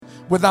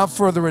without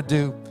further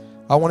ado,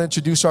 I want to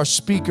introduce our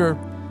speaker,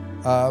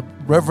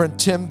 Rev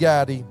Tim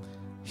Gaddy.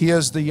 He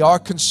is the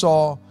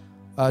Arkansas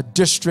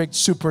District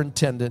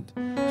Superintendent.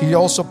 He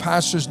also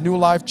pastors New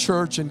Life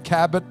Church in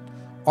Cabot,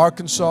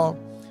 Arkansas,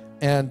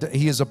 and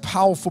he is a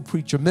powerful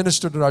preacher.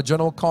 Ministered at our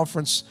general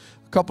conference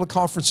a couple of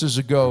conferences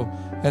ago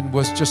and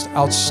was just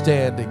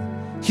outstanding.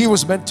 He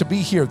was meant to be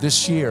here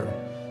this year.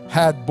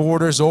 Had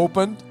borders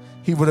opened,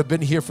 he would have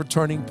been here for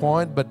Turning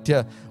Point, but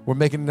we're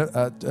making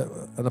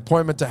an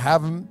appointment to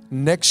have him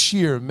next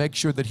year, make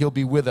sure that he'll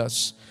be with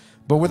us.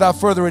 But without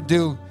further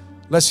ado,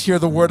 let's hear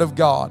the Word of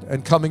God.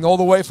 And coming all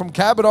the way from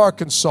Cabot,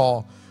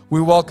 Arkansas, we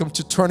welcome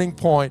to Turning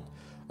Point,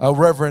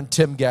 Reverend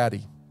Tim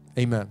Gaddy.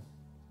 Amen.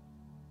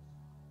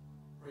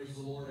 Praise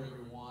the Lord,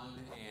 everyone.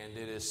 And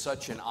it is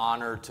such an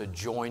honor to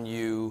join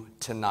you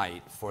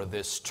tonight for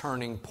this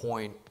Turning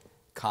Point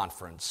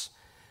conference.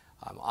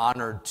 I'm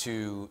honored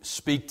to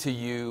speak to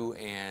you,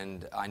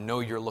 and I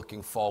know you're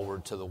looking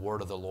forward to the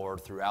Word of the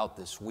Lord throughout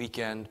this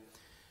weekend.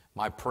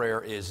 My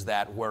prayer is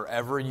that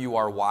wherever you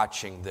are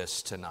watching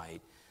this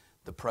tonight,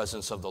 the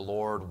presence of the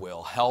Lord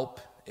will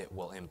help, it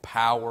will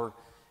empower,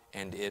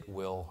 and it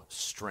will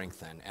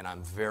strengthen. And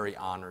I'm very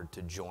honored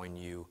to join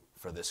you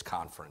for this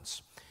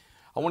conference.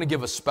 I want to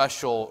give a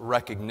special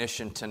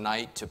recognition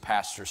tonight to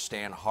Pastor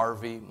Stan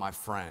Harvey, my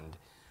friend.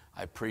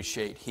 I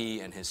appreciate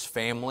he and his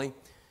family.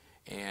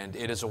 And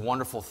it is a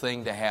wonderful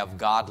thing to have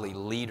godly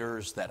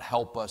leaders that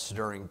help us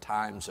during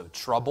times of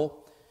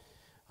trouble.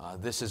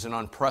 This is an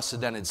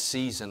unprecedented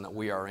season that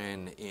we are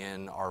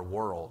in our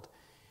world.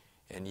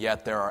 And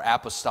yet there are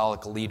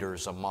apostolic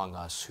leaders among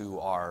us who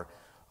are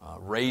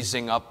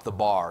raising up the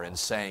bar and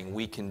saying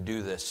we can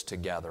do this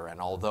together. And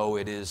although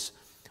it is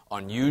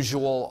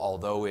unusual,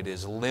 although it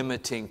is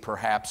limiting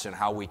perhaps in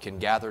how we can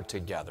gather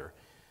together,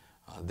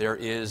 there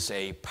is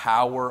a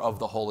power of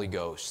the Holy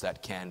Ghost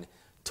that can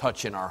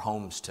touch in our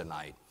homes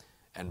tonight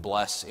and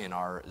bless in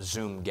our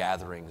Zoom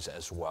gatherings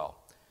as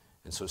well.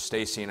 And so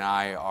Stacy and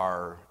I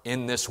are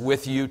in this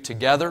with you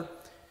together,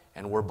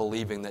 and we're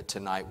believing that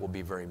tonight will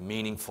be very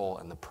meaningful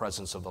and the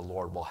presence of the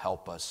Lord will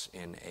help us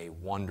in a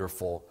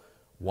wonderful,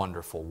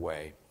 wonderful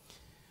way.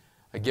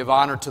 I give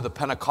honor to the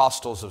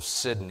Pentecostals of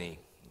Sydney.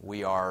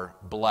 We are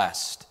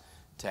blessed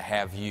to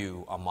have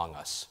you among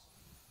us.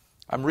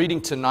 I'm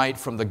reading tonight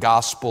from the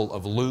Gospel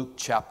of Luke,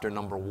 chapter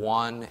number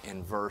 1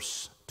 and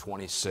verse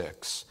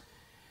 26.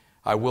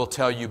 I will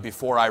tell you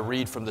before I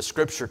read from the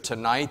scripture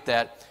tonight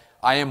that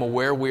I am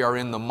aware we are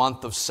in the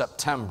month of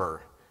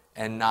September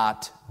and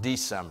not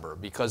December,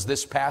 because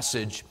this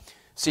passage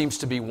seems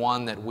to be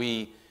one that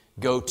we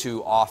go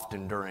to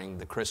often during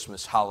the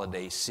Christmas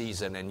holiday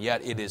season, and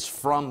yet it is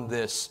from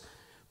this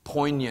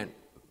poignant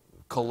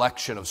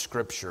collection of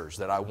scriptures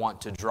that I want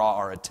to draw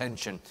our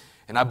attention.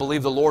 And I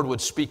believe the Lord would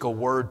speak a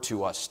word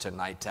to us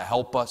tonight to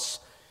help us,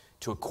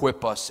 to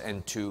equip us,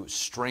 and to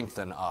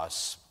strengthen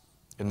us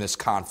in this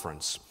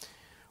conference.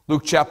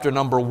 Luke chapter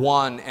number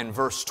 1 and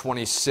verse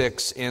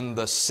 26, in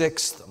the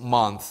 6th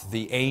month,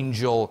 the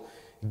angel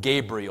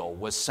Gabriel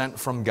was sent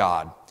from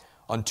God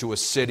unto a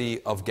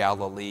city of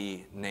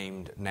Galilee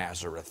named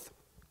Nazareth,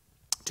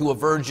 to a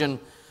virgin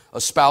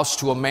espoused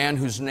to a man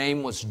whose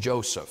name was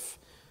Joseph,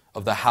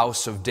 of the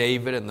house of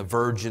David, and the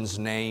virgin's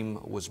name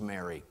was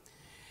Mary.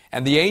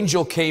 And the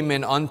angel came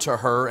in unto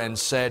her and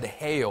said,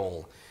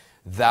 Hail,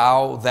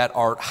 thou that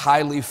art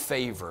highly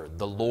favored,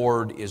 the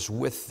Lord is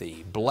with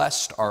thee.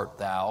 Blessed art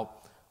thou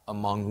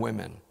among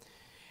women.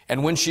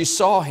 And when she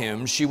saw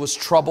him, she was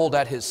troubled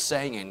at his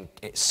saying,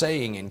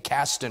 and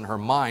cast in her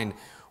mind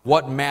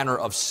what manner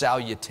of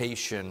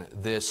salutation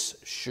this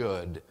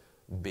should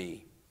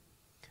be.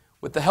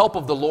 With the help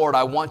of the Lord,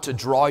 I want to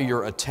draw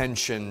your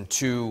attention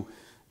to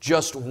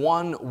just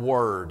one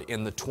word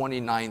in the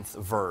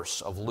 29th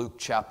verse of Luke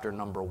chapter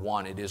number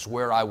 1. It is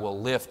where I will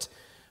lift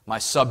my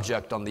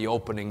subject on the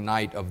opening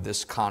night of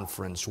this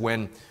conference,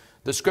 when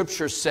the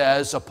scripture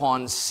says,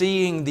 upon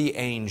seeing the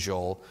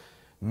angel,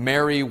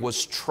 Mary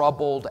was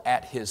troubled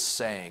at his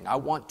saying. I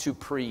want to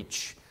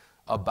preach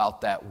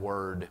about that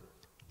word,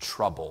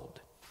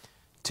 troubled.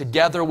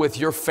 Together with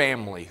your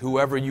family,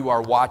 whoever you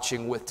are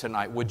watching with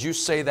tonight, would you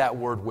say that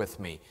word with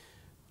me?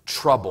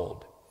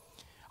 Troubled.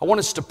 I want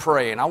us to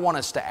pray, and I want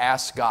us to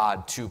ask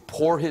God to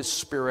pour His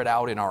Spirit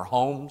out in our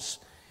homes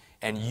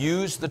and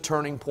use the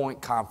Turning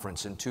Point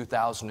Conference in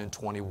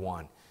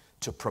 2021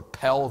 to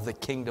propel the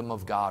kingdom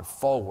of God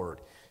forward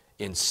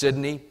in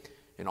Sydney,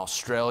 in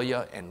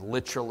Australia, and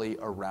literally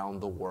around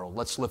the world.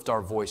 Let's lift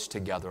our voice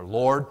together.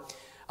 Lord,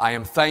 I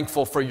am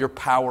thankful for your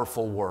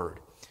powerful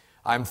word.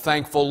 I'm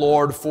thankful,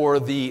 Lord,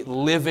 for the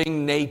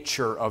living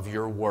nature of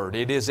your word.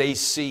 It is a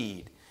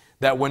seed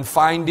that when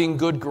finding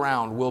good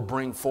ground will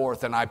bring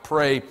forth. And I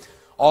pray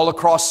all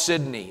across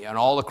Sydney and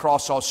all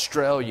across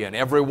Australia and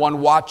everyone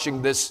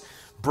watching this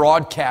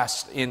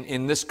broadcast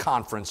in this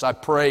conference, I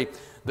pray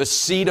the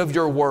seed of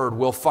your word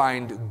will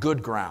find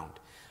good ground.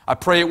 I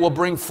pray it will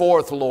bring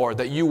forth, Lord,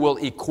 that you will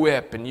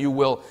equip and you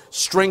will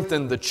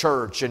strengthen the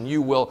church and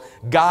you will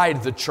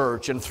guide the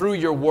church. And through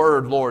your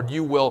word, Lord,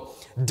 you will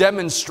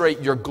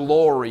demonstrate your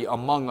glory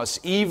among us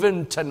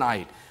even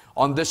tonight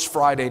on this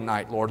Friday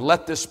night, Lord.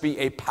 Let this be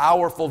a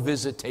powerful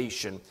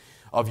visitation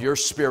of your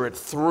Spirit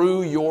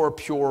through your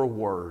pure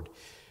word.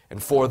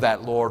 And for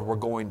that, Lord, we're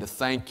going to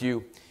thank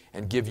you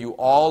and give you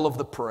all of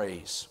the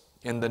praise.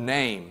 In the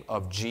name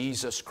of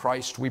Jesus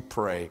Christ we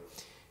pray.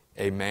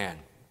 Amen.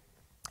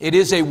 It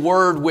is a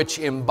word which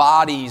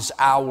embodies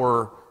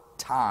our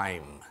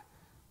time,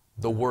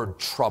 the word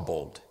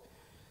troubled.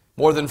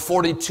 More than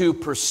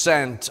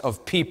 42%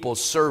 of people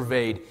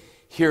surveyed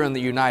here in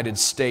the United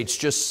States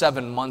just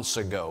 7 months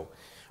ago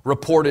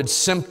reported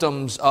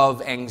symptoms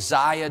of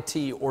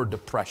anxiety or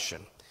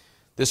depression.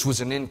 This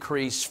was an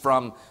increase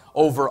from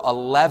over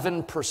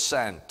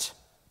 11%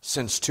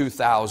 since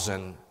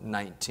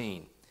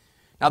 2019.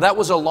 Now that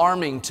was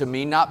alarming to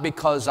me, not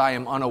because I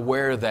am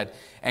unaware that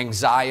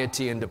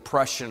anxiety and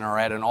depression are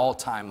at an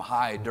all-time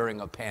high during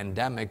a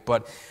pandemic,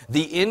 but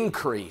the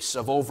increase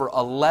of over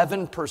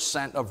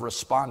 11% of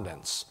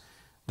respondents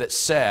that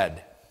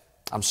said,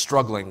 I'm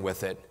struggling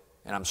with it,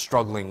 and I'm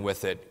struggling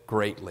with it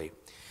greatly.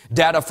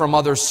 Data from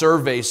other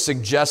surveys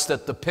suggest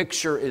that the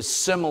picture is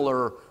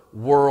similar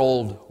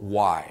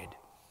worldwide.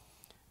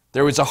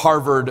 There was a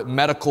Harvard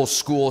Medical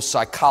School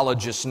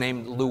psychologist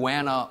named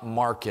Luana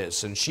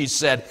Marcus, and she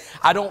said,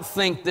 I don't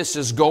think this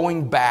is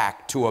going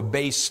back to a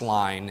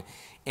baseline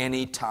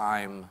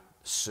anytime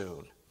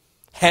soon.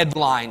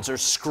 Headlines are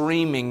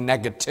screaming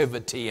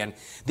negativity, and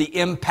the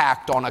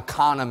impact on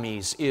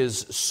economies is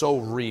so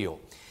real.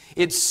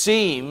 It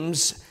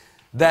seems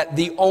that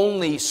the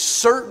only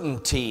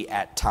certainty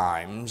at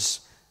times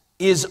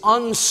is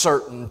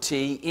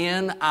uncertainty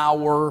in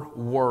our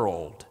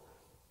world.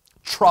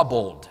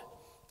 Troubled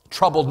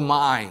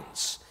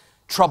minds,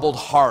 troubled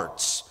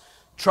hearts,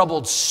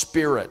 troubled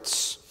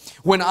spirits.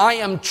 When I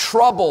am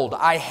troubled,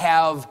 I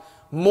have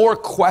more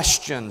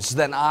questions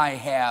than I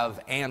have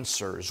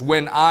answers.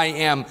 When I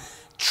am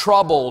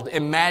troubled,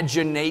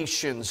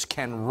 imaginations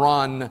can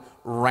run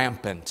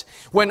rampant.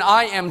 When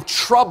I am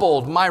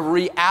troubled, my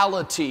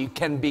reality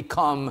can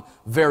become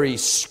very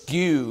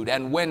skewed.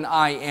 And when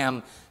I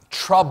am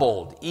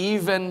troubled,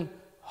 even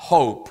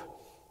hope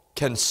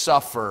can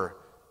suffer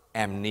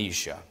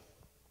amnesia.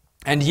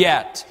 And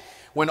yet,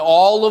 when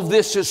all of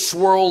this is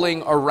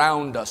swirling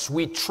around us,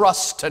 we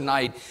trust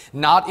tonight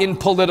not in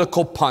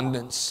political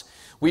pundits.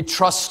 We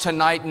trust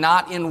tonight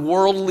not in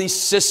worldly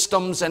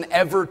systems and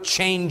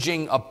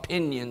ever-changing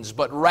opinions,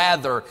 but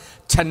rather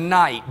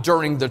tonight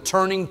during the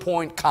Turning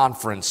Point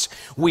Conference,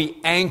 we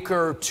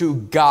anchor to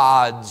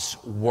God's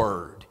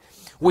Word.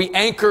 We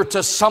anchor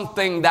to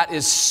something that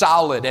is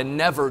solid and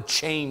never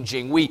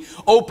changing. We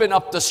open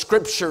up the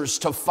Scriptures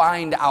to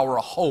find our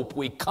hope.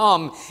 We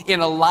come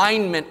in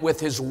alignment with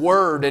His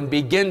Word and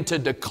begin to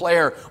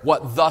declare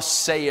what thus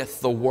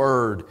saith the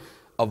Word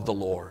of the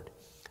Lord.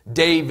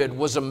 David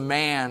was a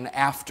man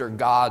after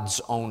God's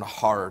own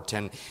heart,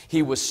 and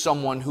he was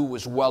someone who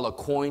was well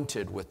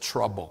acquainted with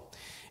trouble.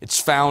 It's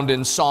found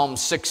in Psalm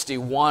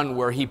 61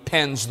 where he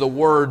pens the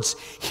words,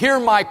 "Hear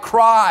my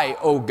cry,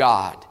 O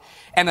God,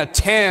 and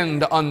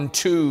attend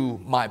unto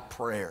my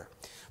prayer.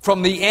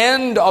 From the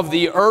end of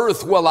the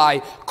earth will I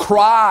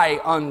cry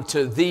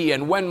unto thee,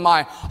 and when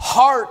my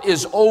heart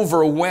is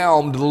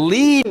overwhelmed,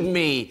 lead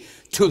me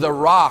to the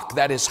rock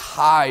that is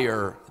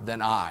higher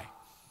than I.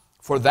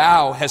 For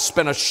thou hast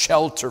been a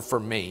shelter for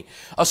me,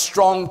 a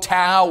strong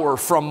tower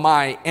from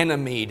my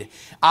enemy.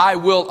 I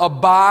will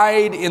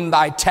abide in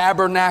thy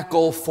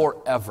tabernacle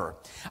forever.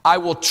 I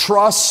will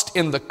trust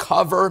in the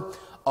cover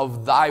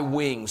of thy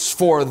wings.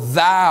 For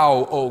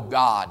thou, O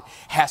God,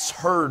 hast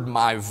heard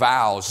my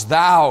vows.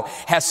 Thou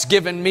hast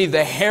given me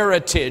the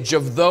heritage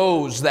of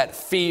those that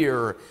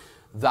fear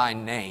thy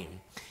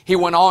name." He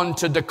went on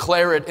to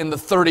declare it in the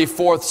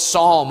 34th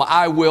Psalm,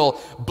 "I will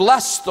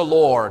bless the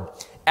Lord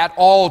at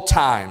all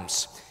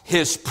times.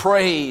 His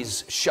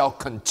praise shall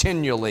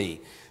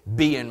continually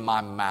be in my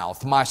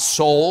mouth. My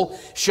soul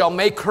shall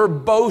make her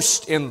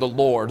boast in the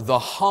Lord. The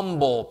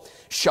humble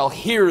shall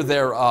hear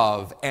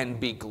thereof and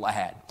be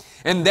glad."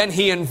 And then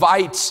he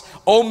invites,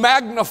 "Oh,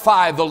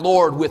 magnify the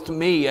Lord with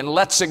me, and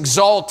let's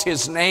exalt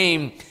his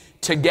name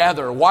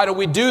together." Why do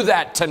we do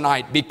that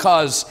tonight?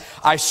 Because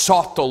I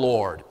sought the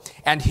Lord,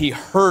 and he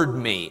heard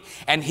me,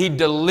 and he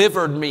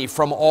delivered me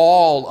from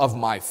all of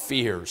my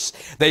fears.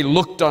 They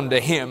looked unto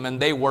him, and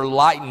they were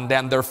lightened,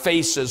 and their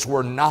faces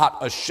were not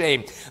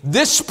ashamed.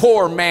 This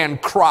poor man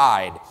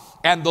cried,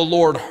 and the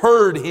Lord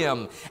heard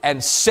him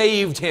and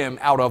saved him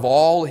out of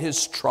all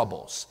his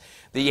troubles.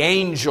 The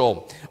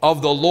angel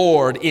of the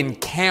Lord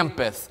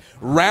encampeth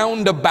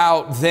round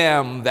about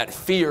them that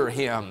fear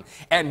him,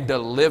 and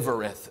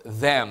delivereth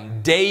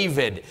them.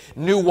 David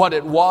knew what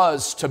it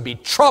was to be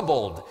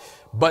troubled,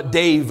 but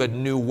David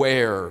knew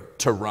where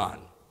to run.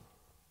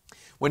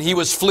 When he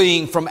was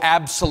fleeing from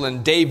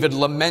Absalom, David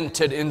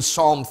lamented in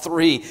Psalm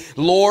 3,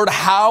 "Lord,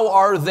 how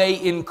are they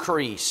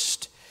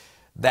increased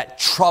that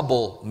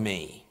trouble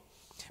me?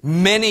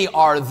 Many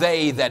are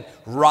they that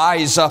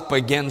rise up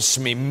against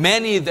me.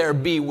 Many there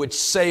be which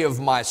say of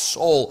my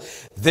soul,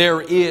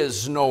 there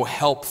is no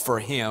help for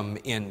him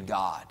in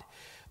God.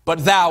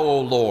 But thou,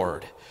 O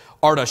Lord,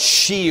 art a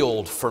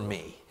shield for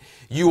me.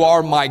 You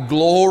are my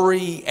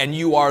glory, and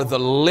you are the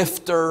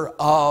lifter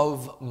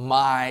of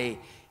my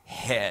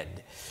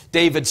head.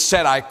 David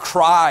said, I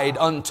cried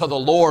unto the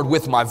Lord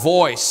with my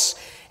voice,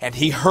 and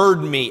he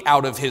heard me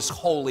out of his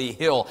holy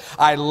hill.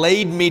 I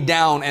laid me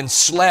down and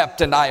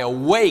slept, and I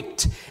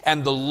awaked,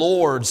 and the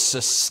Lord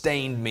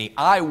sustained me.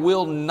 I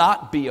will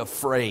not be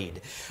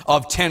afraid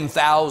of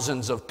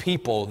 10,000s of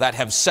people that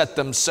have set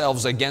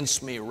themselves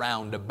against me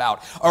round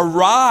about.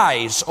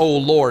 Arise, O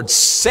Lord,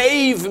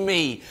 save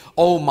me,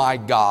 O my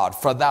God,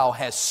 for thou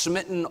hast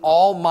smitten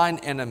all mine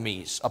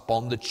enemies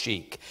upon the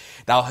cheek.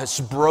 Thou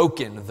hast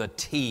broken the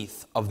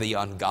teeth of the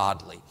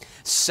ungodly.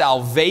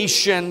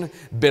 Salvation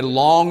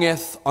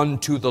belongeth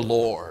unto the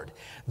Lord.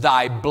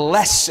 Thy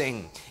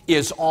blessing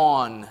is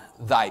on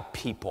thy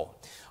people.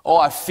 Oh,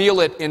 I feel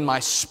it in my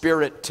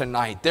spirit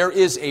tonight. There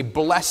is a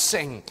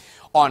blessing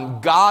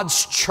on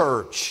God's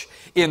church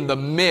in the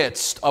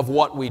midst of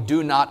what we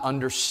do not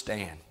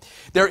understand.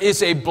 There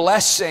is a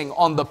blessing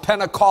on the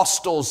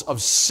Pentecostals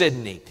of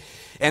Sydney.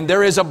 And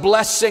there is a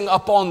blessing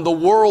upon the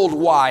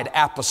worldwide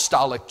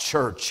apostolic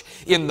church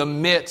in the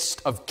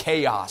midst of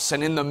chaos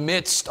and in the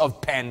midst of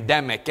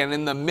pandemic and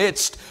in the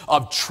midst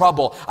of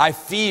trouble. I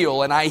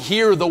feel and I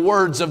hear the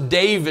words of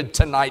David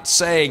tonight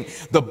saying,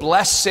 the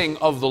blessing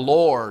of the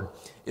Lord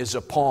is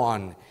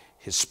upon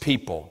his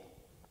people.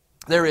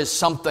 There is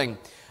something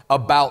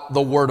about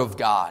the Word of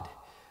God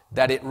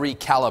that it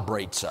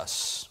recalibrates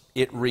us.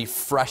 It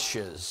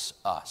refreshes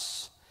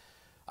us.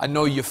 I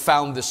know you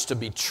found this to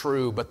be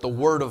true, but the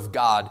Word of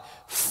God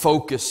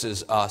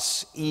focuses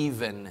us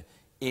even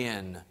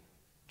in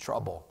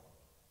trouble.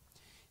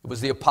 It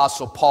was the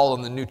Apostle Paul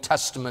in the New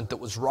Testament that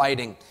was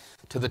writing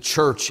to the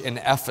church in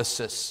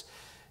Ephesus,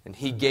 and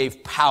he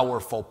gave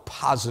powerful,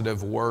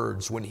 positive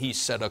words when he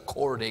said,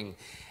 according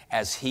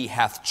as he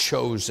hath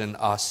chosen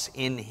us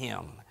in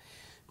him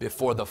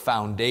before the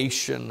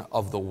foundation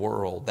of the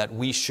world, that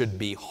we should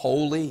be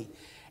holy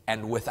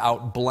and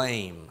without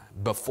blame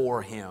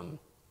before him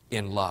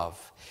in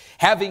love,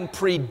 having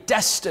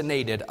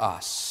predestinated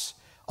us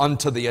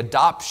unto the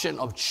adoption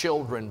of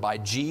children by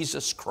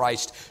Jesus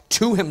Christ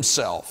to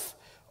himself,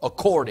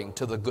 according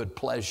to the good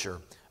pleasure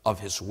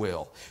of his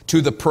will, to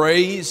the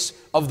praise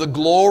of the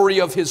glory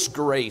of his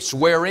grace,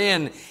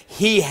 wherein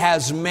he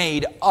has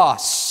made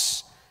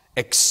us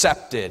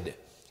accepted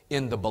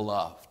in the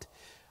beloved.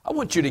 I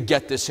want you to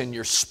get this in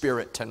your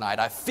spirit tonight.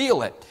 I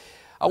feel it.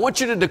 I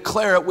want you to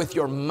declare it with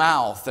your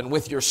mouth and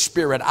with your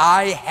spirit.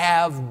 I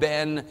have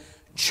been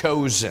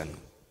chosen.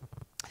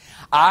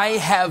 I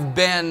have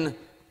been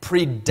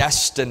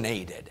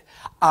predestinated.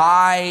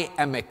 I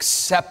am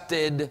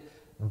accepted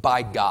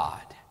by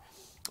God.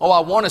 Oh,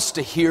 I want us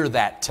to hear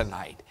that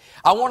tonight.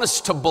 I want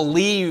us to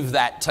believe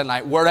that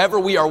tonight, wherever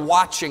we are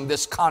watching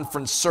this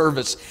conference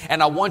service,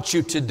 and I want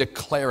you to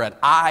declare it.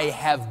 I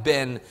have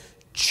been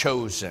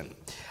chosen.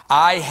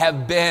 I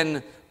have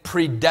been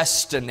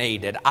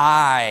predestinated.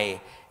 I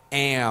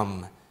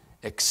am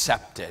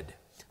accepted.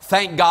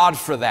 Thank God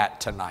for that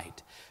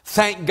tonight.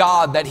 Thank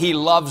God that he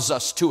loves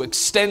us to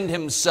extend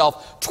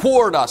himself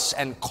toward us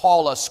and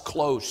call us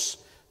close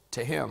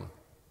to him.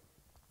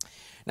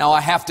 Now, I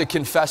have to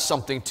confess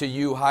something to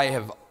you. I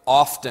have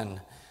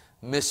often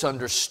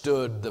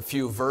misunderstood the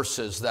few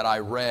verses that I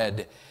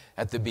read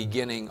at the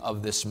beginning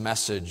of this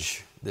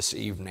message this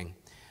evening.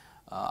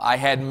 I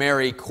had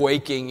Mary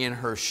quaking in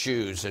her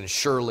shoes, and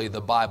surely the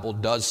Bible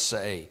does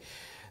say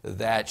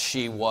that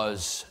she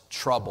was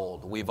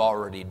troubled. We've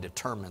already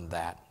determined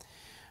that.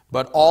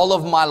 But all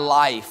of my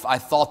life, I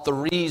thought the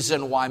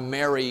reason why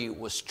Mary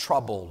was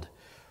troubled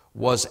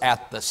was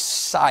at the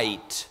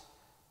sight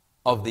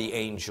of the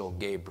angel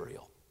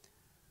Gabriel.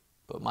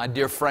 But my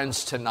dear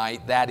friends,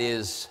 tonight, that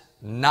is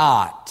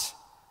not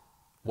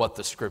what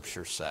the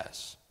Scripture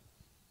says.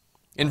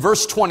 In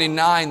verse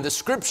 29, the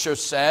Scripture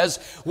says,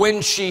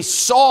 when she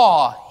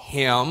saw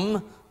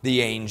him, the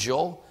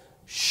angel,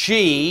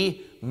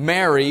 she,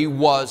 Mary,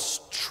 was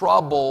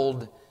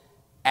troubled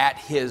at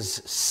his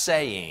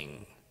saying,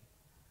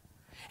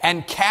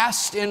 and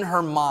cast in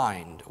her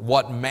mind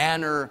what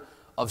manner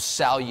of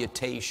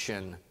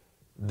salutation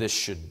this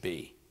should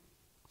be.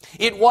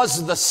 It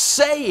was the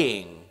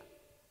saying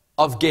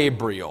of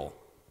Gabriel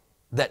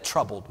that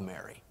troubled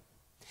Mary.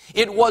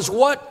 It was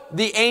what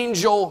the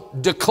angel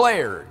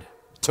declared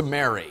to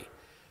Mary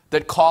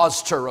that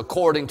caused her,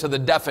 according to the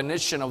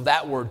definition of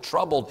that word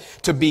troubled,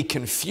 to be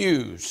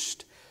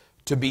confused,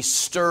 to be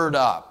stirred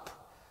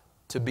up,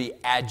 to be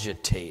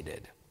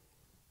agitated.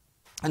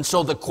 And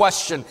so the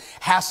question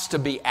has to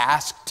be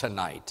asked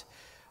tonight.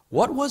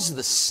 What was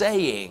the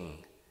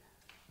saying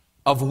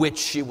of which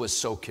she was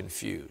so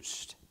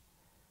confused?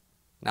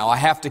 Now, I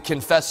have to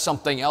confess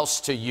something else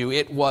to you.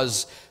 It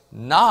was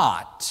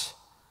not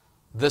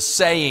the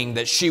saying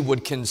that she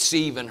would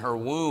conceive in her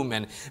womb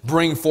and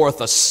bring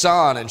forth a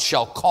son and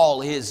shall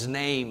call his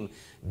name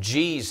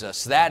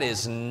Jesus. That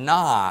is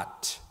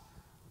not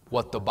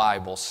what the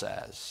Bible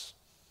says.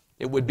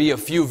 It would be a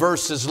few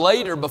verses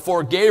later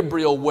before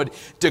Gabriel would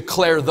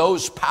declare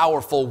those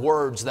powerful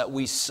words that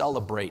we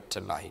celebrate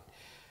tonight.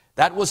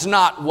 That was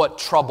not what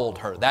troubled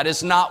her. That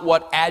is not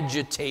what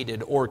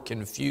agitated or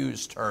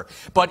confused her.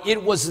 But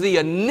it was the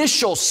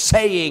initial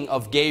saying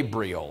of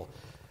Gabriel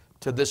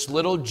to this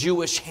little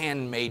Jewish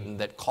handmaiden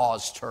that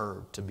caused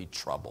her to be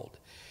troubled.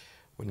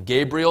 When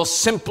Gabriel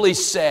simply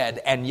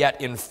said, and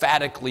yet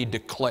emphatically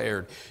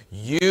declared,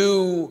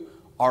 "You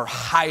are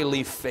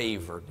highly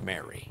favored,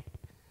 Mary.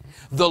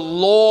 The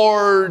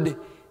Lord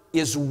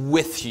is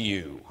with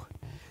you.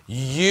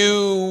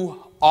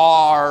 You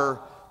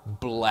are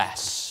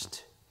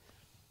blessed."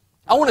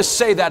 I want to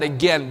say that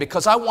again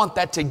because I want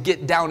that to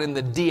get down in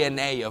the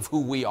DNA of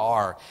who we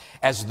are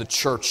as the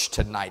church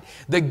tonight.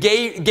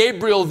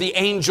 Gabriel, the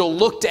angel,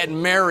 looked at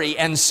Mary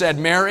and said,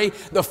 "Mary,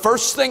 the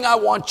first thing I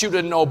want you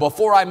to know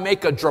before I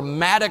make a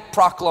dramatic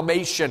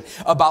proclamation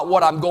about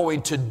what I'm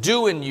going to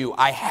do in you,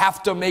 I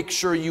have to make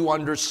sure you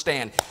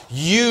understand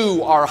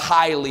you are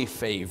highly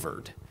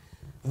favored.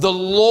 The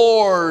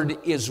Lord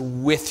is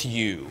with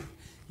you.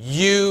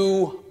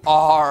 You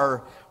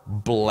are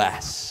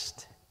blessed."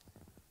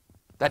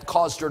 That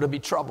caused her to be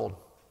troubled.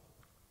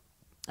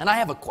 And I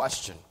have a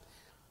question.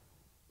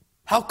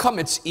 How come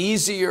it's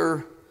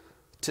easier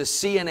to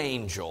see an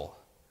angel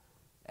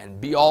and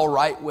be all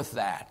right with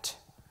that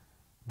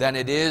than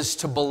it is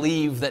to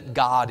believe that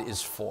God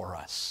is for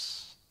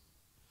us?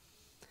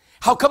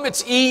 How come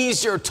it's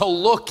easier to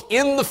look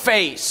in the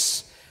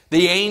face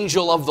the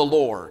angel of the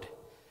Lord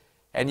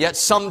and yet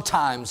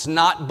sometimes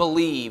not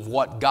believe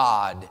what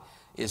God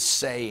is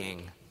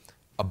saying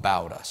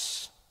about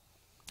us?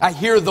 I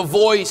hear the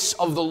voice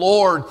of the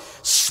Lord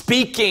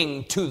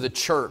speaking to the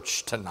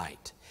church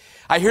tonight.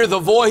 I hear the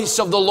voice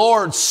of the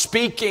Lord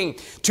speaking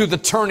to the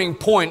Turning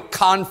Point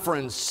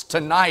Conference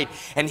tonight,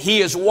 and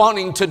He is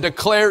wanting to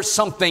declare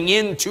something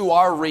into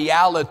our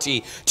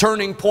reality.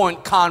 Turning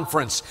Point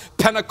Conference,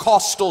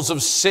 Pentecostals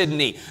of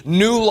Sydney,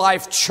 New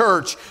Life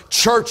Church,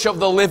 Church of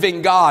the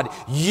Living God,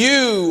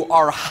 you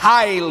are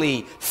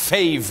highly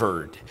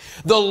favored.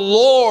 The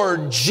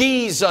Lord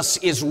Jesus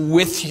is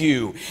with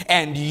you,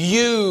 and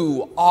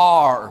you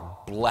are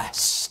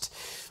blessed.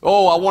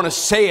 Oh, I want to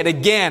say it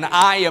again.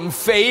 I am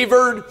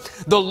favored.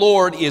 The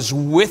Lord is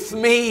with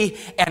me,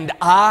 and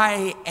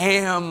I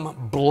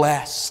am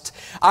blessed.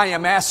 I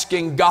am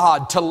asking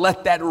God to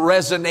let that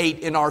resonate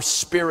in our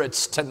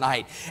spirits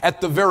tonight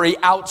at the very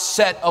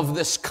outset of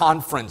this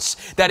conference,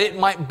 that it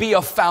might be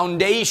a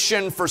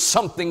foundation for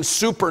something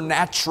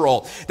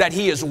supernatural that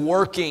He is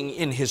working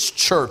in His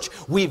church.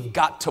 We've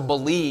got to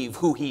believe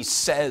who He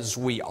says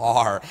we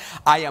are.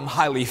 I am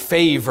highly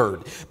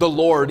favored. The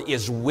Lord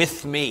is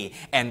with me,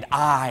 and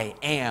I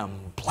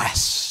am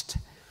blessed.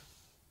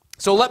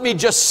 So let me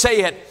just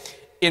say it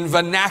in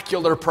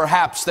vernacular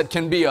perhaps that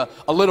can be a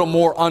little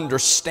more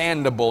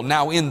understandable.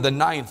 Now in the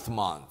 9th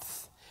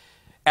month,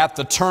 at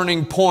the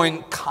Turning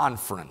Point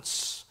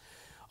Conference,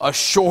 a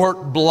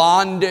short,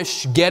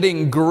 blondish,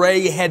 getting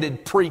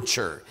gray-headed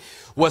preacher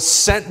was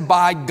sent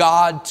by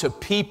God to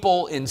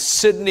people in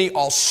Sydney,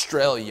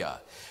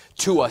 Australia,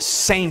 to a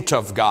saint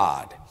of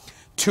God,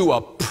 to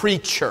a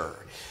preacher,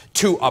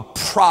 to a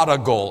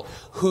prodigal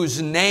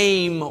whose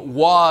name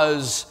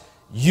was,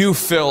 you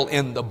fill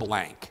in the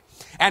blank.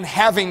 And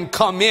having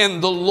come in,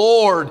 the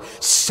Lord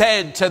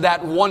said to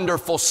that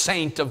wonderful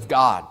saint of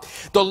God,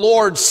 the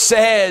Lord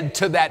said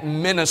to that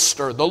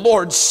minister, the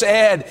Lord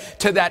said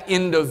to that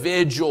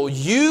individual,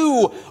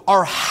 you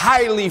are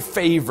highly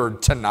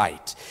favored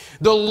tonight.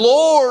 The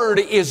Lord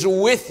is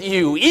with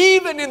you,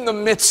 even in the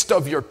midst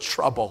of your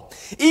trouble,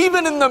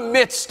 even in the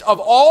midst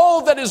of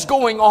all that is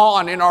going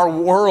on in our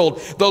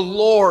world. The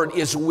Lord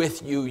is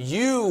with you.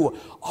 You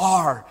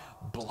are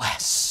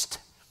blessed.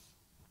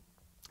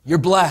 You're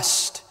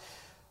blessed.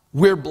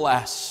 We're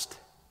blessed.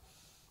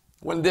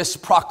 When this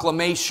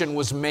proclamation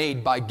was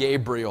made by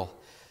Gabriel,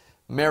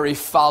 Mary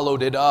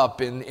followed it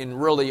up in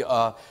really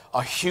a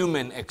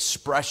human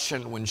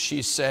expression when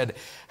she said,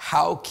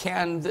 how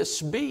can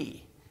this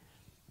be?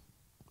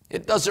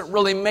 It doesn't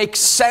really make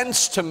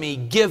sense to me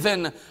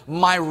given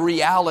my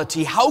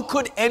reality. How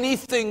could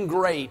anything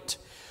great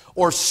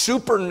or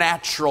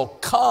supernatural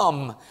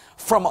come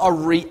from a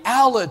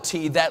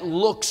reality that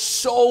looks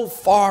so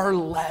far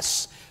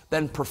less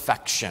than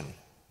perfection?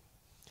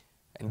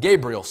 And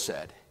Gabriel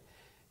said,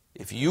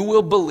 if you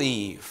will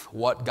believe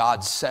what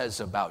God says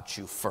about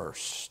you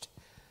first,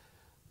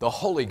 the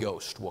Holy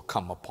Ghost will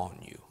come upon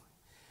you,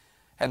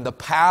 and the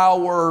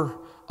power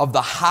of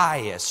the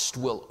highest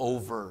will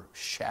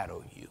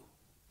overshadow you.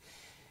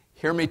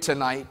 Hear me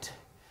tonight,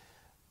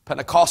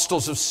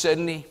 Pentecostals of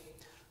Sydney,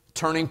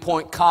 Turning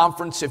Point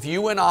Conference. If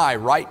you and I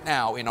right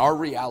now in our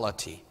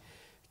reality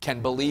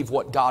can believe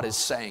what God is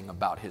saying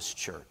about His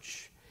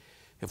church,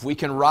 if we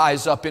can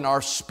rise up in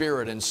our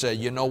spirit and say,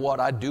 you know what,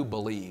 I do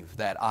believe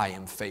that I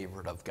am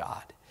favored of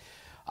God.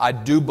 I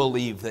do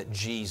believe that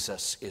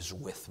Jesus is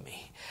with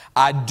me.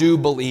 I do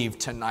believe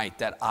tonight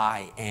that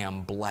I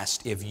am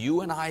blessed. If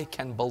you and I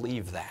can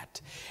believe that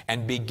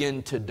and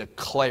begin to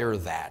declare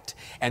that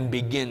and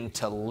begin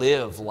to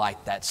live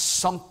like that,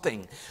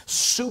 something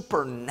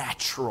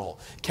supernatural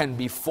can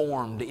be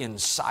formed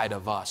inside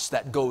of us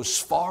that goes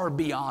far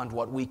beyond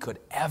what we could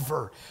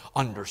ever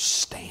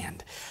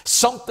understand.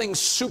 Something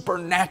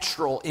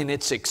supernatural in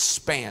its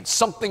expanse,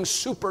 something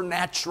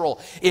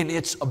supernatural in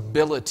its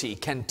ability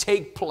can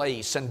take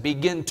place and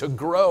begin to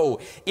grow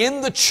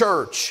in the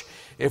church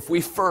if we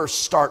first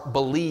start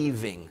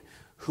believing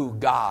who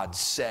God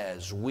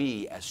says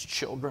we as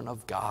children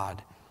of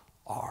God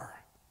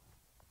are.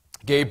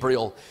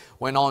 Gabriel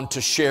went on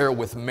to share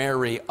with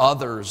Mary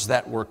others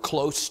that were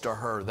close to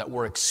her that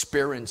were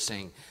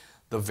experiencing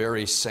the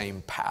very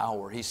same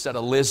power. He said,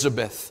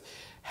 Elizabeth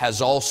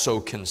has also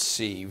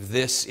conceived.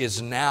 This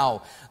is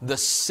now the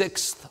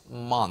 6th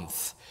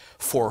month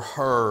for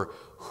her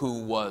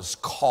who was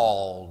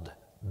called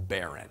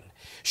barren.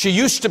 She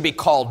used to be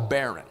called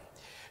barren.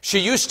 She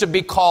used to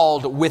be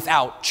called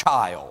without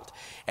child.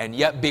 And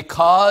yet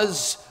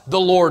because the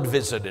Lord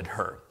visited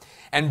her,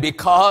 and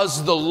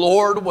because the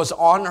Lord was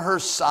on her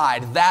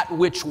side, that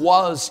which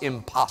was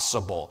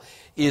impossible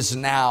is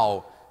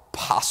now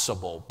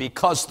possible.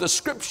 Because the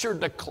scripture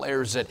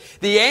declares it.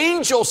 The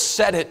angel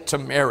said it to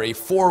Mary,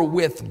 for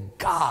with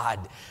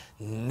God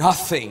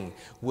nothing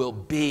will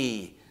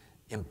be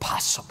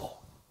impossible.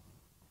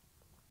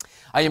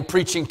 I am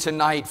preaching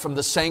tonight from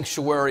the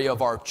sanctuary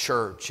of our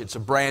church. It's a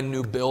brand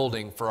new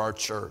building for our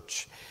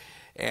church.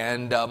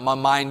 And my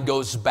mind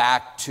goes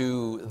back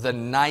to the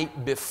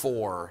night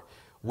before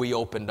we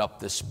opened up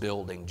this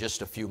building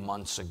just a few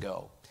months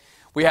ago.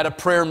 We had a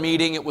prayer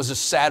meeting. It was a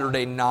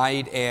Saturday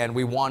night, and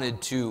we wanted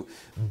to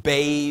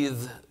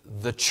bathe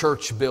the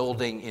church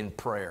building in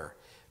prayer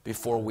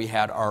before we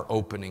had our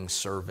opening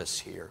service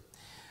here.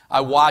 I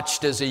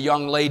watched as a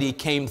young lady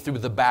came through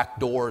the back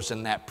doors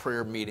in that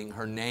prayer meeting.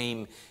 Her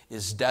name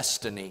is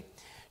Destiny.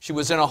 She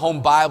was in a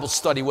home Bible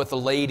study with a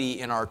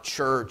lady in our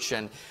church,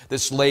 and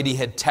this lady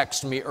had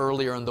texted me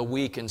earlier in the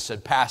week and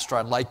said, Pastor,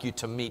 I'd like you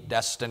to meet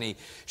Destiny.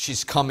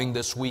 She's coming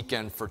this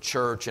weekend for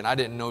church, and I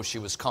didn't know she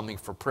was coming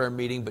for prayer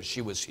meeting, but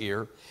she was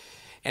here.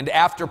 And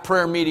after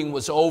prayer meeting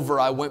was over,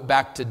 I went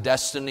back to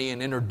Destiny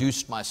and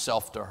introduced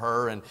myself to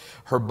her, and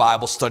her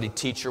Bible study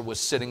teacher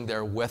was sitting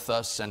there with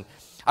us, and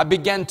I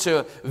began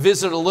to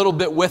visit a little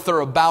bit with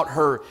her about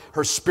her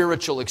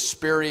spiritual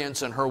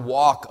experience and her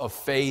walk of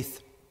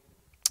faith.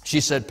 She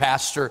said,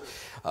 Pastor,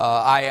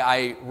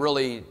 I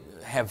really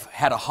have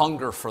had a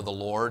hunger for the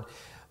Lord,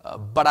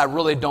 but I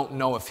really don't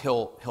know if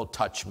He'll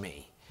touch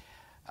me.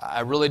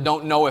 I really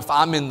don't know if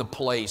I'm in the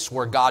place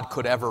where God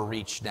could ever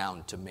reach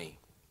down to me.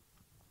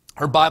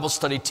 Her Bible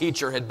study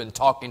teacher had been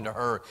talking to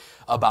her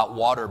about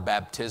water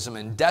baptism,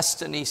 and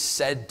Destiny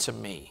said to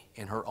me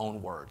in her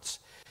own words,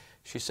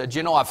 she said,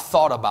 you know, I've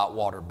thought about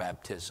water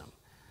baptism,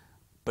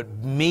 but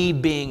me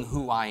being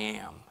who I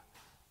am,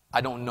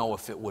 I don't know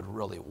if it would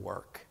really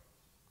work.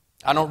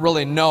 I don't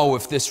really know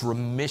if this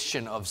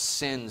remission of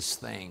sins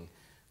thing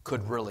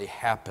could really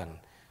happen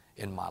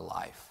in my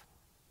life.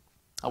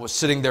 I was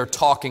sitting there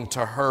talking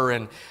to her,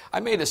 and I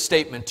made a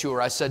statement to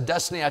her. I said,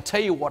 Destiny, I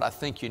tell you what I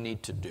think you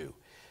need to do.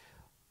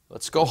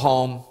 Let's go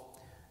home,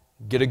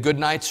 get a good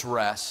night's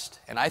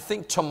rest, and I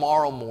think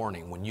tomorrow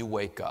morning when you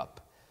wake up,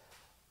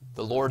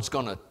 the Lord's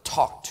going to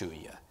talk to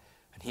you,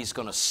 and He's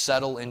going to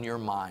settle in your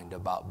mind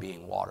about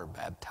being water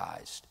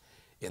baptized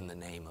in the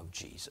name of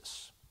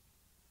Jesus.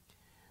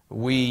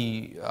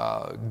 We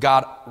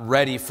got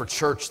ready for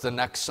church the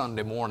next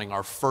Sunday morning,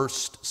 our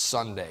first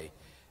Sunday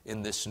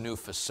in this new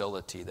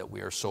facility that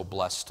we are so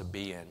blessed to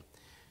be in.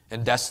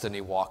 And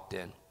Destiny walked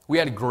in. We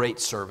had a great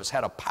service,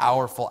 had a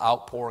powerful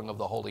outpouring of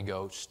the Holy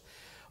Ghost.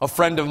 A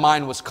friend of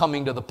mine was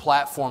coming to the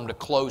platform to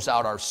close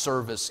out our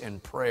service in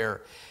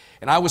prayer.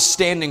 And I was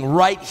standing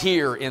right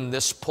here in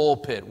this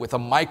pulpit with a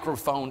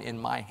microphone in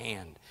my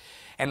hand.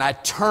 And I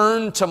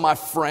turned to my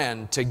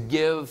friend to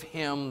give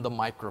him the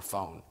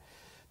microphone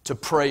to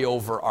pray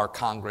over our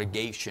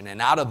congregation.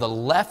 And out of the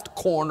left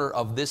corner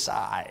of this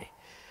eye,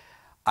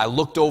 I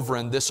looked over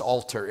in this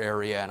altar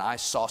area and I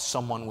saw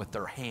someone with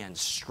their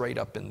hands straight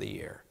up in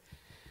the air.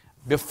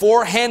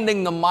 Before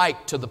handing the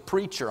mic to the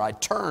preacher, I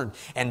turned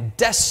and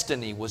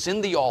Destiny was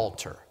in the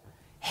altar,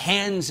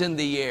 hands in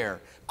the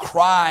air,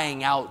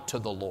 crying out to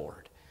the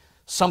Lord.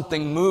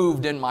 Something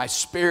moved in my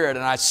spirit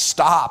and I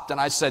stopped and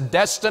I said,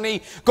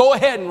 Destiny, go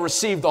ahead and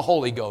receive the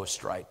Holy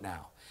Ghost right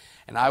now.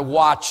 And I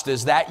watched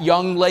as that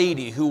young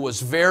lady who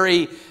was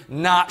very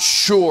not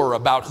sure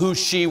about who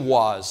she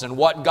was and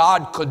what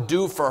God could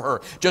do for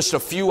her just a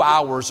few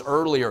hours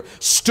earlier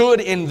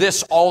stood in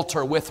this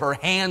altar with her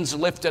hands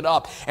lifted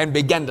up and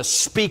began to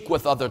speak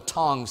with other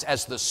tongues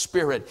as the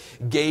Spirit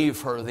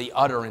gave her the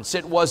utterance.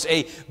 It was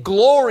a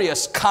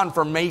glorious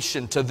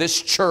confirmation to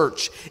this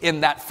church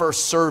in that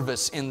first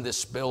service in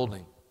this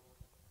building.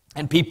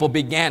 And people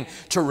began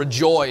to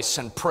rejoice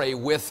and pray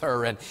with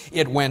her. And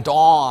it went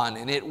on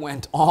and it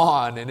went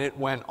on and it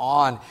went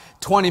on.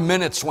 20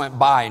 minutes went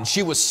by and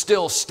she was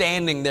still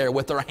standing there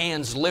with her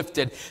hands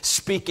lifted,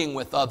 speaking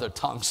with other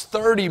tongues.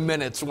 30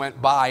 minutes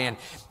went by, and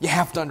you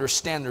have to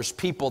understand there's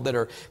people that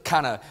are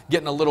kind of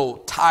getting a little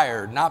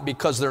tired, not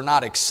because they're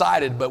not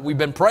excited, but we've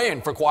been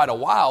praying for quite a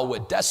while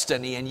with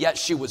Destiny, and yet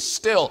she was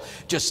still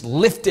just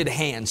lifted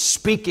hands,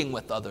 speaking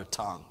with other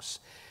tongues.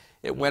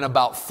 It went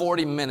about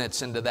 40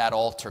 minutes into that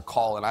altar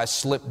call, and I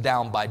slipped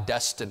down by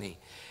Destiny,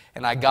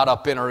 and I got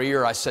up in her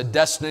ear. I said,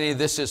 Destiny,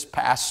 this is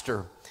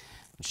Pastor.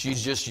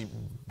 She's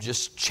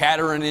just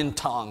chattering in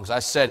tongues. I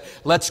said,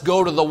 let's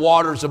go to the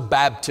waters of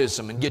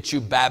baptism and get you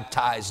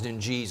baptized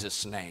in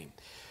Jesus' name.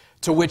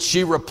 To which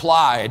she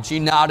replied, she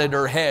nodded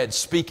her head,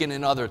 speaking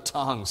in other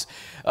tongues.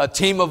 A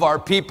team of our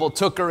people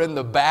took her in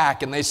the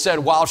back, and they said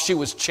while she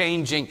was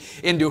changing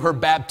into her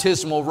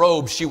baptismal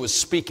robe, she was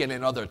speaking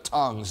in other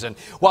tongues. And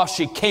while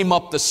she came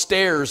up the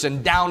stairs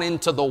and down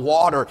into the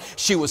water,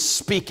 she was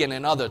speaking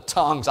in other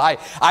tongues.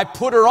 I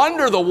put her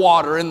under the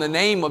water in the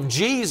name of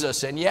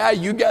Jesus, and yeah,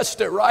 you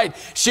guessed it right.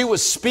 She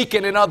was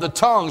speaking in other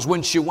tongues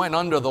when she went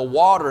under the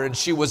water, and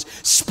she was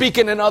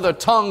speaking in other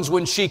tongues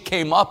when she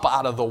came up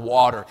out of the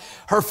water.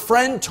 Her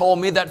friend told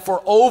me that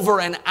for over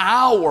an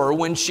hour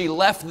when she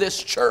left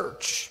this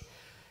church,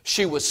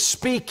 she was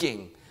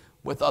speaking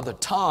with other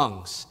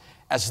tongues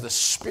as the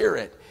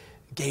Spirit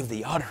gave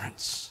the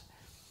utterance.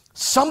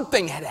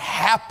 Something had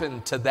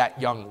happened to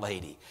that young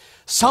lady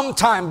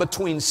sometime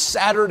between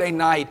Saturday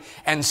night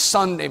and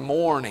Sunday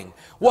morning.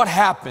 What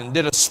happened?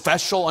 Did a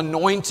special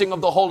anointing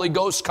of the Holy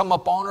Ghost come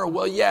upon her?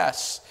 Well,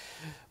 yes.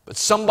 But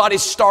somebody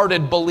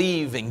started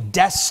believing.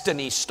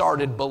 Destiny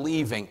started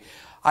believing.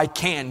 I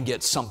can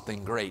get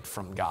something great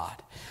from God.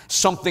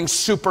 Something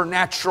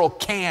supernatural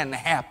can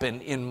happen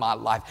in my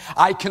life.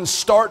 I can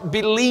start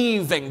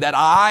believing that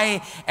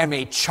I am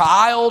a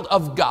child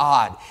of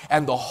God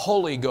and the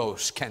Holy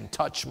Ghost can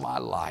touch my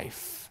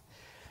life.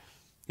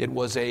 It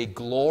was a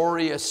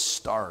glorious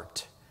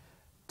start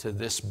to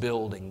this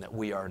building that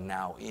we are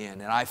now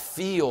in. And I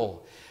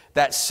feel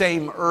that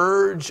same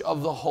urge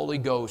of the Holy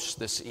Ghost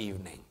this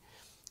evening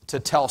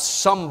to tell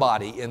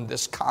somebody in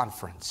this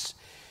conference,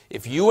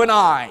 if you and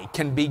I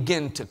can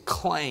begin to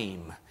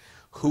claim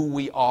who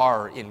we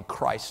are in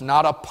Christ,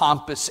 not a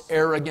pompous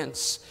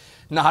arrogance,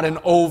 not an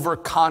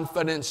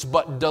overconfidence,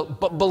 but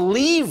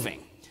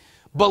believing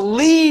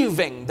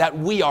that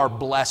we are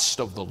blessed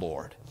of the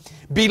Lord,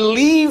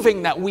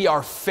 believing that we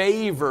are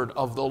favored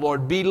of the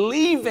Lord,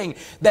 believing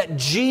that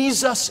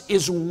Jesus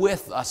is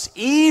with us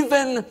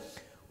even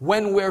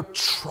when we're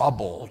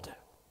troubled.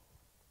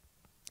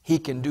 He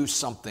can do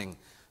something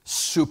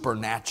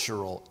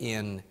supernatural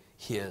in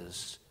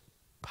His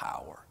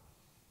power.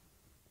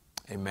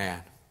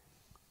 Amen.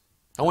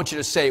 I want you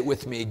to say it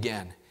with me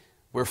again.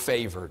 We're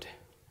favored.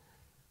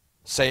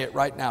 Say it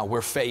right now.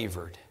 We're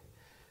favored.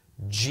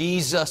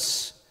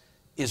 Jesus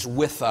is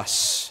with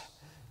us,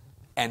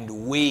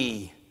 and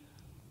we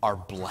are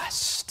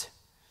blessed.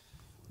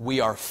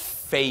 We are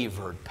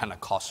favored,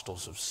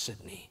 Pentecostals of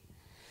Sydney.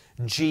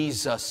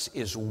 Jesus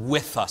is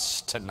with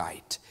us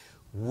tonight.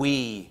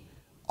 We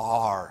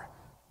are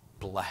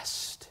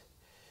blessed.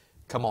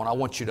 Come on, I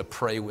want you to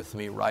pray with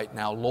me right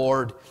now.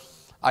 Lord,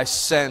 I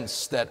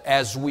sense that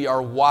as we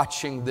are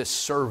watching this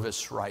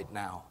service right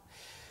now,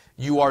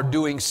 you are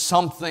doing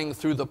something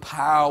through the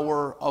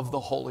power of the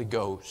Holy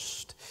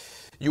Ghost.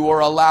 You are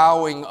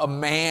allowing a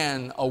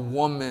man, a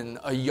woman,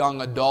 a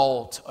young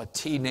adult, a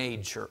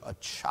teenager, a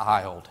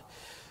child,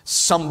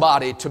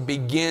 somebody to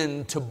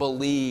begin to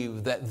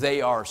believe that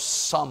they are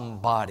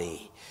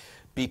somebody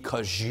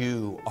because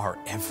you are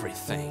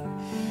everything.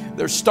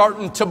 They're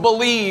starting to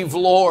believe,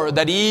 Lord,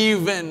 that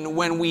even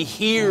when we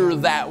hear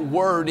that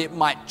word, it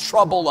might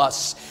trouble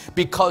us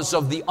because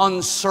of the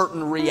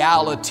uncertain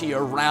reality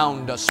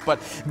around us. But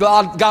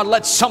God,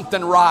 let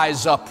something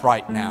rise up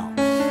right now.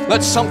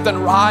 Let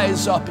something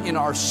rise up in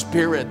our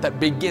spirit that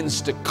begins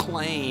to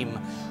claim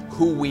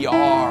who we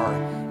are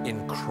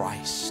in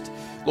Christ.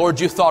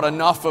 Lord, you thought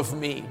enough of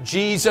me.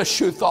 Jesus,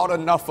 you thought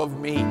enough of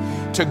me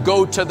to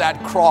go to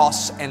that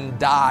cross and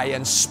die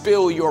and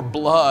spill your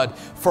blood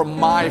for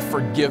my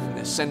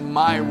forgiveness and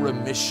my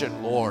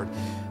remission, Lord.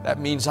 That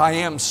means I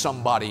am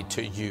somebody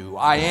to you.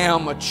 I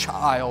am a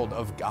child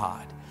of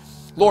God.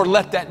 Lord,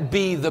 let that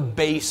be the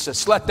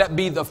basis. Let that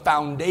be the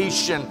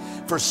foundation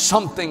for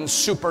something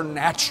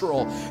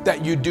supernatural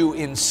that you do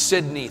in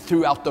Sydney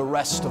throughout the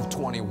rest of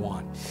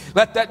 21.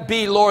 Let that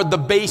be, Lord, the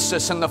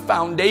basis and the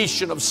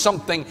foundation of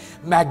something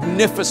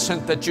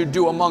magnificent that you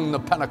do among the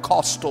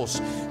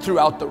Pentecostals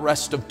throughout the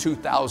rest of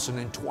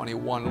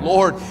 2021.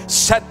 Lord,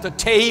 set the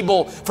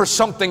table for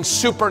something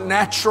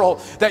supernatural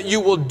that you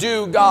will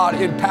do,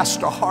 God, in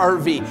Pastor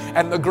Harvey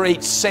and the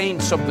great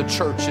saints of the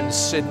church in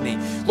Sydney.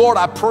 Lord,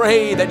 I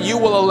pray that you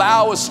will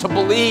allow us to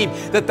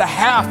believe that the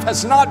half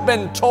has not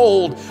been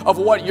told of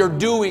what you're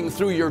doing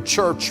through your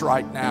church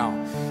right now.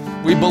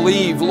 We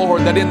believe,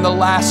 Lord, that in the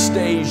last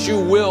days you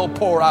will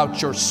pour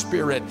out your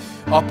Spirit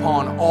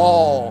upon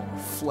all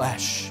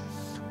flesh.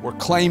 We're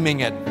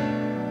claiming it.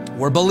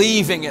 We're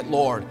believing it,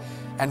 Lord,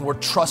 and we're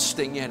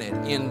trusting in it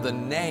in the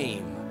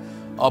name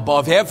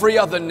above every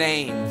other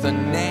name, the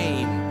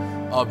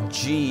name of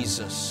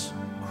Jesus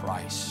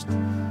Christ.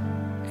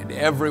 And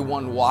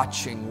everyone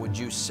watching, would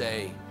you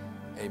say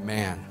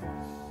amen?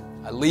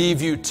 I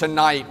leave you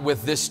tonight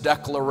with this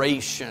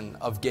declaration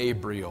of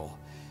Gabriel.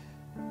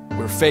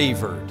 We're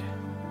favored.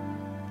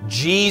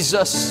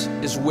 Jesus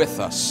is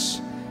with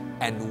us,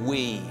 and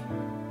we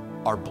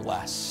are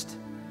blessed.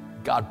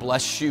 God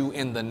bless you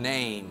in the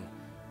name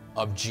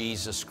of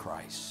Jesus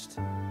Christ.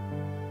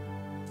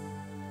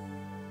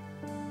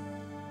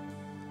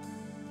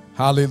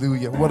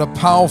 Hallelujah. What a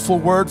powerful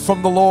word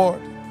from the Lord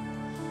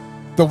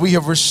that we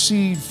have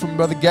received from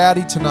Brother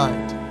Gaddy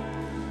tonight.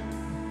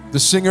 The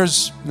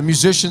singers, the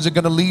musicians are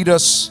going to lead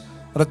us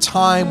at a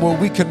time where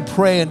we can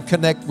pray and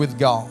connect with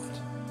God.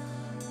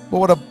 But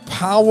what a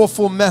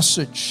powerful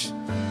message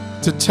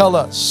to tell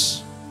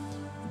us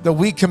that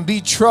we can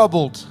be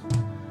troubled,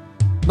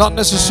 not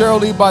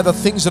necessarily by the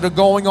things that are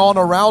going on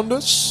around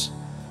us,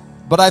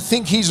 but I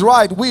think he's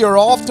right. We are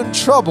often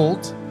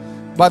troubled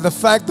by the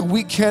fact that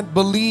we can't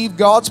believe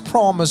God's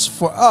promise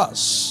for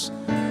us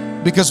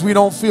because we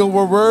don't feel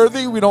we're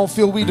worthy, we don't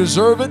feel we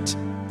deserve it.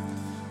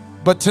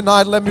 But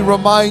tonight, let me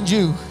remind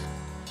you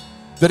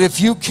that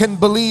if you can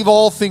believe,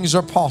 all things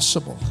are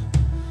possible.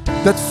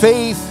 That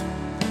faith,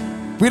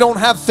 we don't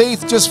have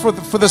faith just for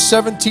the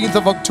 17th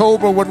of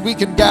October when we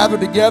can gather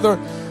together.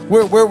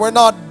 We're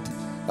not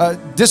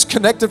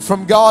disconnected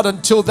from God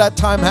until that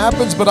time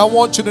happens. But I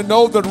want you to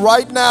know that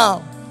right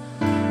now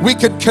we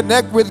can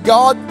connect with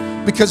God,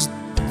 because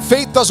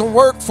faith doesn't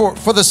work for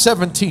the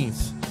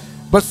 17th.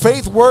 But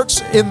faith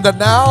works in the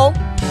now,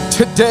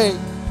 today.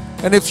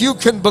 And if you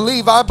can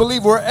believe, I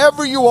believe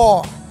wherever you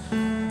are,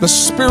 the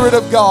Spirit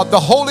of God, the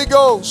Holy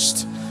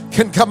Ghost,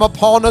 can come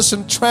upon us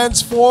and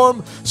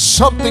transform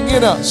something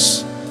in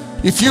us.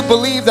 If you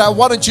believe that,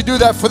 why don't you do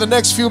that for the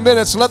next few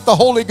minutes? Let the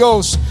Holy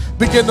Ghost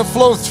begin to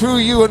flow through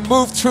you and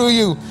move through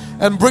you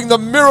and bring the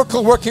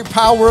miracle working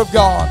power of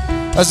God.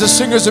 As the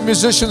singers and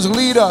musicians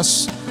lead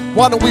us,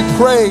 why don't we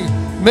pray,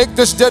 make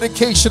this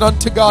dedication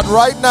unto God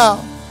right now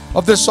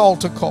of this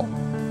altar call.